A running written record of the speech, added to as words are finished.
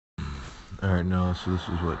Alright, no, so this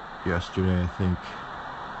was what, yesterday, I think.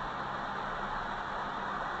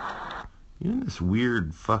 You're in this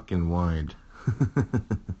weird fucking wind.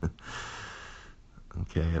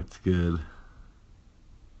 Okay, that's good.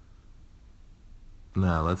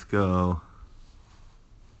 Now, let's go.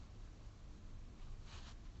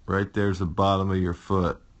 Right there's the bottom of your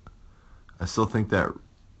foot. I still think that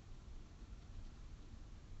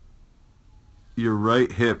your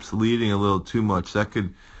right hip's leading a little too much.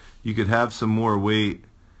 You could have some more weight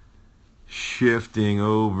shifting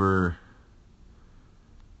over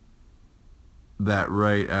that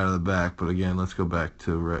right out of the back. But again, let's go back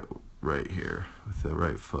to right here with the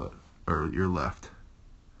right foot, or your left.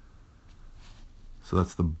 So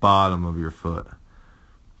that's the bottom of your foot.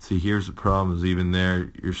 See, here's the problem, is even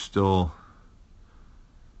there, you're still,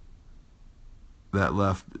 that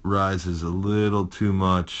left rises a little too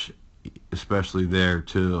much, especially there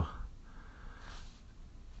too.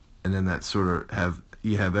 And then that sort of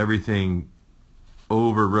you have everything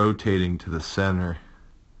over rotating to the center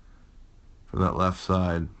from that left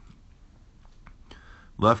side.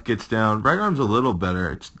 Left gets down, right arm's a little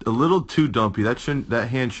better. It's a little too dumpy. That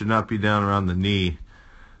hand should not be down around the knee.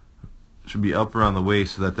 It should be up around the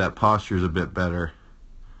waist so that posture is a bit better.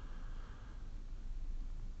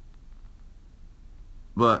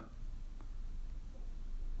 But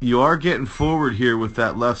you are getting forward here with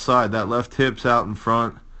that left side. That left hip's out in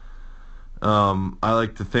front. I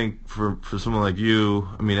like to think for someone like you,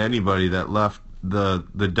 I mean anybody, that left,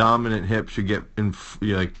 the dominant hip should get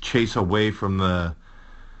chase away from the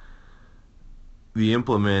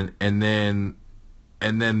implement, and then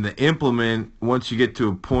the implement, once you get to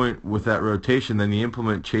a point with that rotation, then the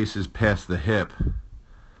implement chases past the hip.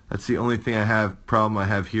 That's the only problem I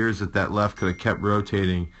have here, is that left could have kept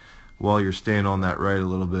rotating while you're staying on that right a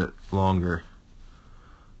little bit longer.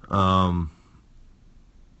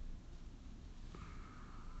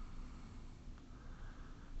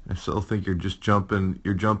 I still think you're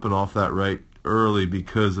jumping off that right early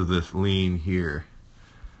because of this lean here.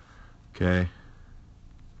 Okay.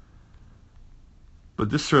 But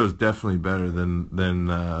this throw is definitely better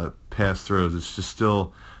than past throws. It's just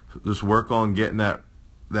work on getting that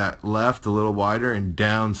left a little wider and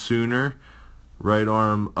down sooner. Right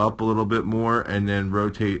arm up a little bit more, and then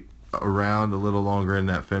rotate around a little longer in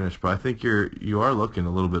that finish. But I think you are looking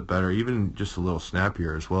a little bit better, even just a little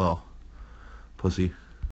snappier as well. Pussy.